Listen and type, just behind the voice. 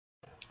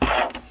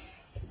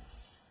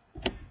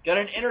Got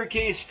an inner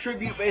case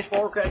tribute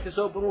baseball. We'll crack this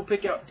open. We'll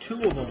pick out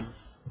 2 of them.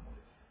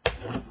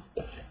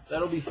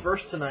 That'll be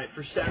first tonight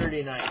for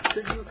Saturday night.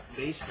 Tribute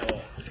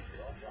baseball.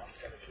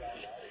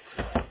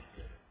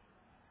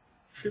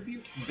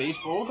 Tribute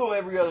baseball. We'll go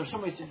every other.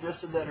 Somebody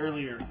suggested that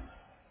earlier.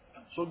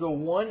 So we'll go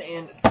 1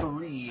 and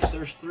 3. So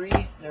there's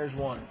 3. There's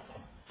 1.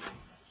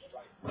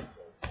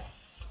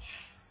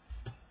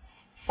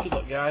 Good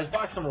luck, guys.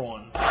 Box number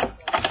 1.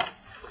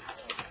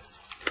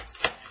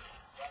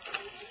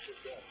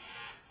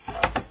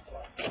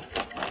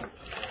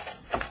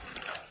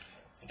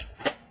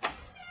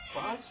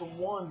 Box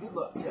 1. Good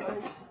luck,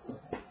 guys.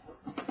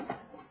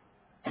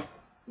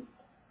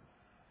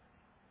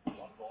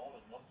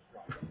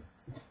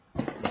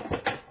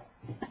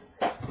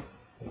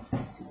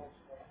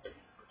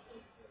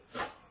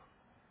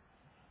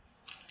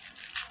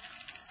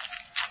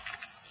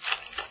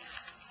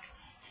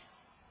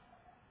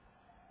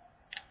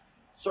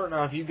 Starting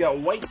off, you've got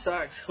White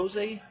Sox,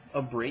 Jose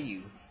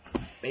Abreu.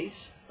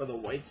 Base for the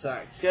White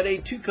Sox. Got a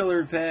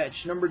 2-colored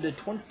patch, numbered to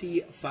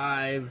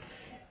 25.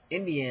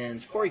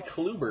 Indians, Corey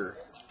Kluber.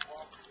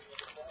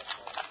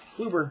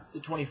 Kluber to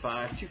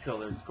 25,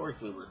 2-colored, Corey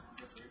Kluber.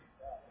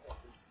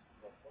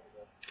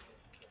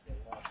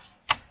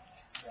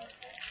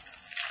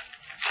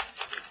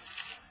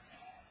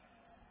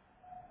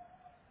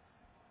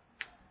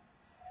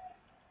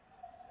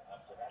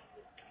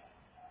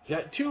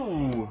 Got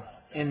 2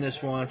 in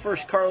this one.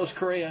 First, Carlos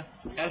Correa,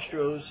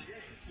 Astros.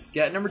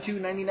 Got number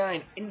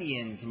 299,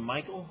 Indians,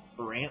 Michael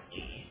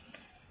Brantley.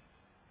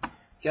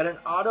 Got an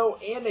auto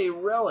and a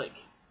relic.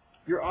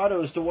 Your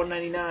autos to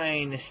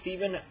 199,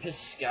 Stephen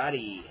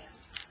Piscotty.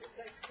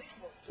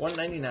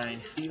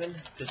 199, Stephen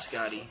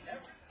Piscotty.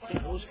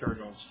 St. Louis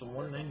Cardinals to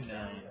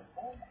 199.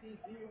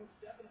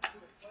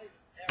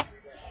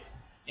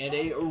 And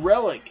a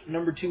relic,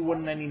 number 2,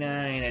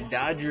 199, a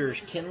Dodgers,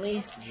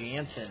 Kenley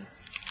Jansen.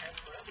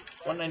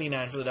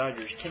 199 for the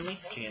Dodgers, Kenley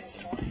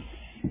Jansen.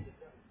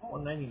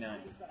 199.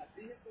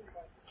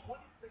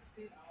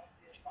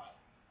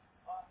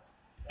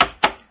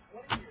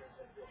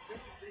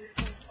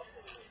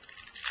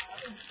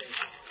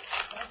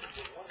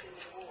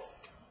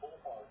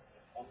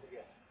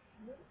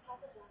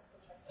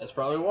 That's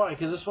probably why,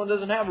 because this one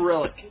doesn't have a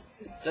relic.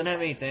 Doesn't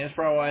have anything. That's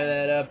probably why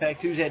that Pack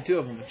 2's had 2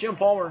 of them. Jim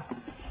Palmer,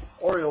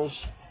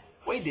 Orioles.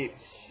 Wade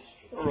Davis,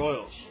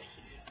 Royals.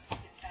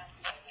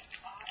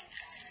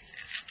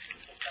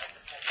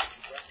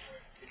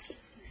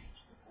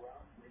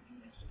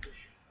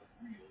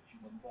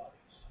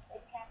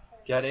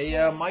 Got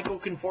a Michael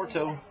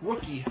Conforto,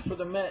 rookie for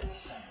the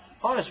Mets.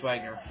 Honus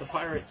Wagner, the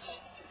Pirates.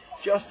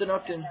 Justin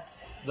Upton,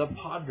 the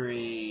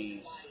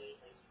Padres.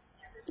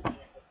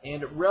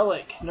 And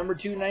relic, number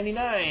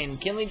 299,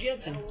 Kenley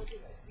Jansen.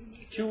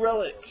 2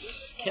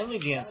 relics,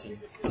 Kenley Jansen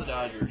for the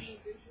Dodgers.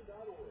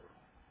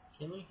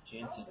 Kenley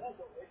Jansen.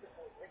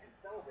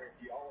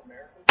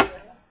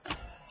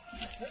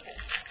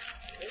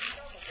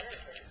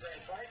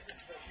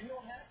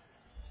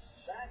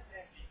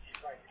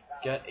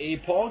 Got a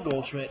Paul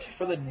Goldschmidt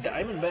for the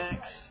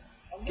Diamondbacks.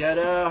 Got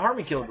a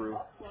Harmon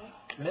Killebrew,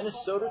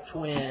 Minnesota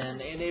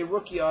Twin. And a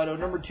rookie auto,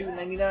 number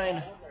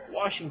 299,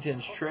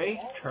 Washington's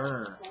Trey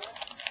Turner.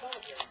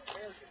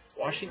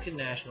 Washington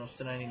Nationals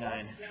to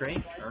 99,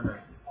 Trey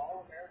Turner.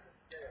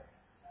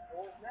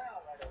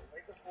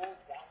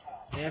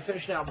 And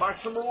finishing out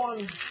box number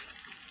 1.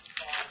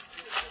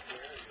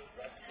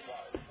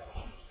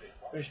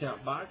 Finishing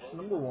out box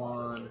number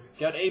 1.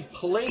 Got a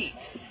plate.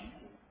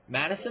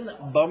 Madison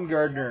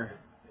Bumgarner.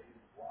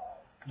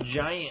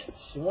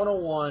 Giants.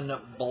 101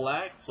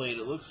 black plate,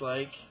 it looks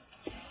like.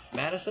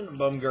 Madison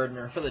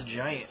Bumgarner for the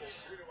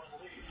Giants.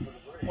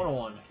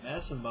 101.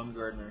 Madison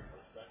Bumgarner.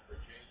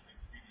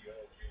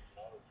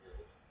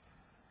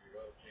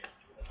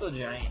 For the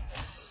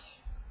Giants.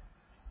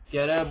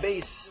 Got a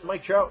base.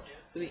 Mike Trout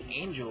for the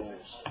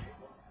Angels.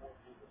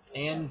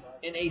 And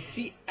in a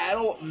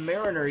Seattle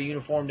Mariner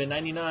uniform to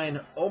 99,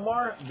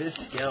 Omar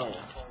Vizquel.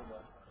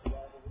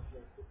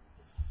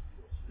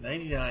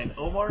 99,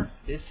 Omar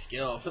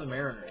Vizquel for the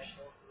Mariners.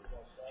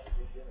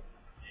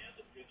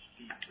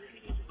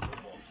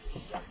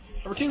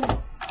 Number 2.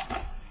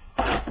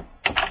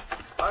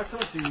 Box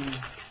number 2.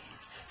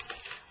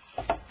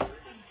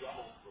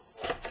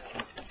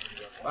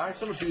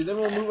 Box number 2. Then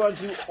we'll move on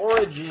to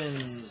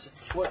Origins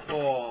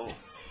Football.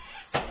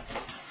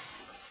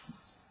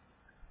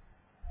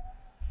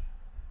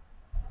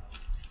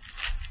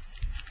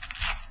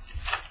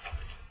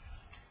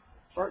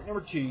 Part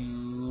number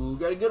 2.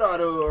 Got a good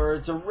auto, or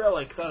it's a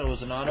relic. Thought it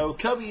was an auto.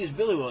 Cubbies,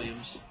 Billy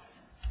Williams.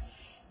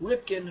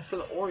 Ripken for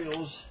the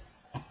Orioles.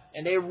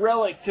 And a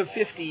relic to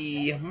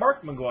 50,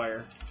 Mark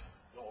McGwire.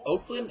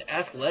 Oakland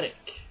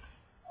Athletic.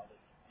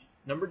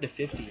 Numbered to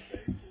 50.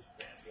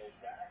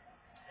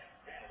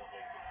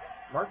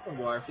 Mark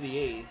McGwire for the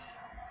A's.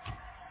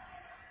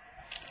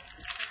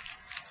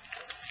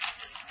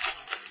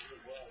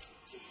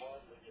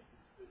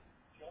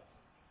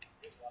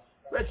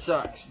 Red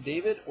Sox,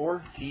 David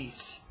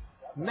Ortiz.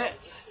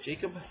 Mets,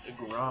 Jacob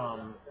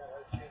deGrom.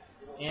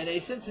 And a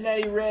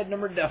Cincinnati Red,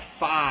 numbered to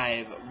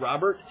 5,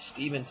 Robert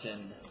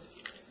Stevenson.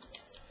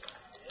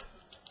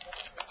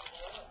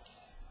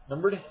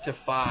 Numbered to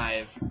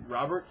 5,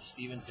 Robert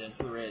Stevenson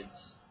for the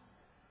Reds.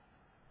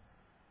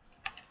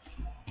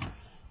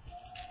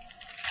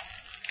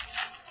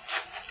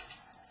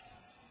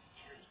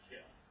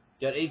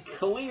 Got a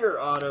clear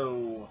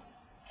auto.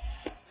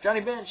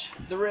 Johnny Bench,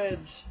 the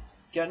Reds.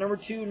 Got number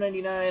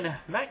 299,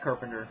 Matt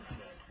Carpenter.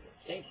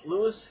 St.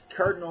 Louis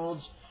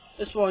Cardinals.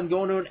 This one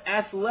going to an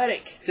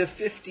athletic to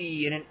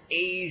 50 in an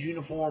A's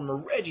uniform,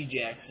 Reggie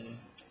Jackson.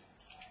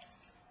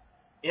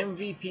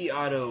 MVP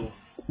auto.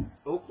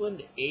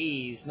 Oakland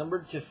A's,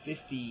 numbered to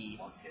 50,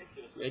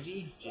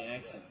 Reggie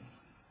Jackson.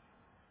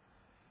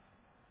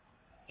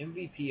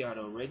 MVP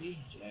auto, Reggie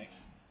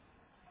Jackson.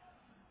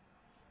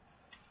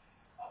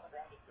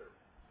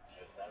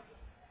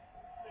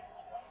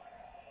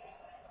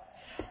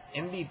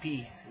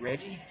 MVP,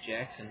 Reggie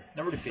Jackson,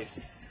 number to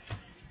 50.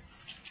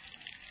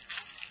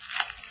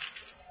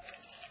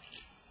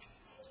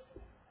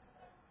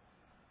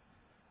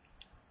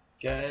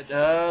 Got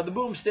the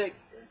Boomstick,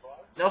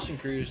 Nelson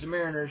Cruz, the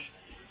Mariners,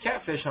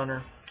 Catfish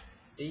Hunter,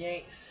 the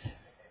Yanks,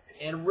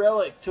 and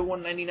Relic to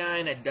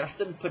 199 at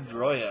Dustin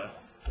Pedroia.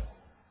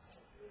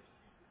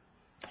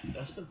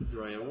 Dustin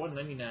Pedroia,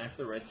 199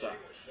 for the Red Sox.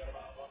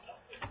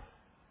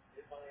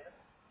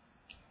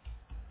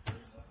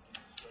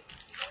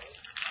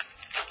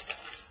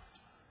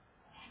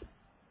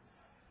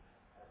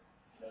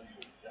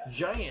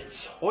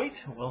 Giants, Hoyt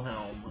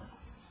Wilhelm.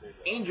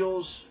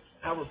 Angels,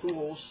 Albert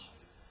Pujols.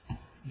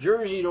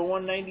 Jersey to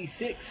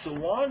 196,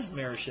 Juan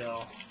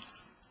Marichal.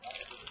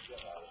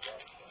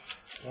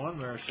 Juan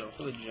Marichal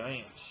for the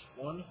Giants,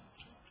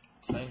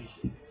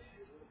 196.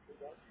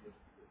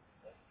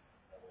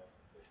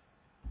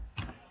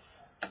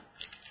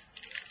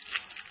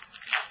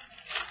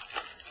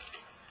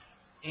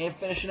 And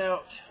finishing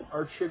out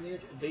our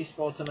tribute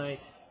baseball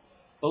tonight,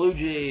 Blue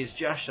Jays,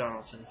 Josh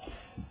Donaldson.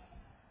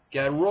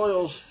 Got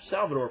Royals,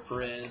 Salvador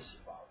Perez.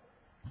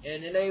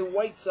 And in a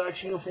White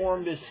Sox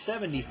uniform to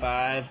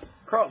 75,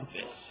 Carlton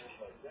Fisk.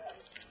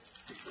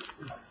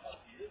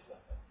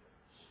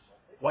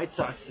 White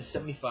Sox to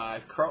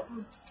 75,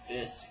 Carlton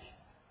Fisk.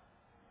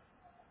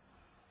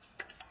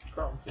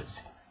 Carlton Fisk.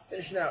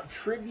 Finishing out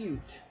tribute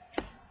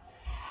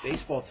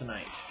baseball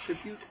tonight.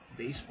 Tribute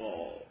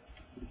baseball.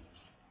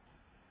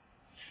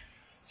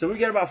 So we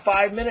got about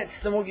 5 minutes,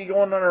 then we'll get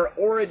going on our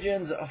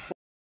Origins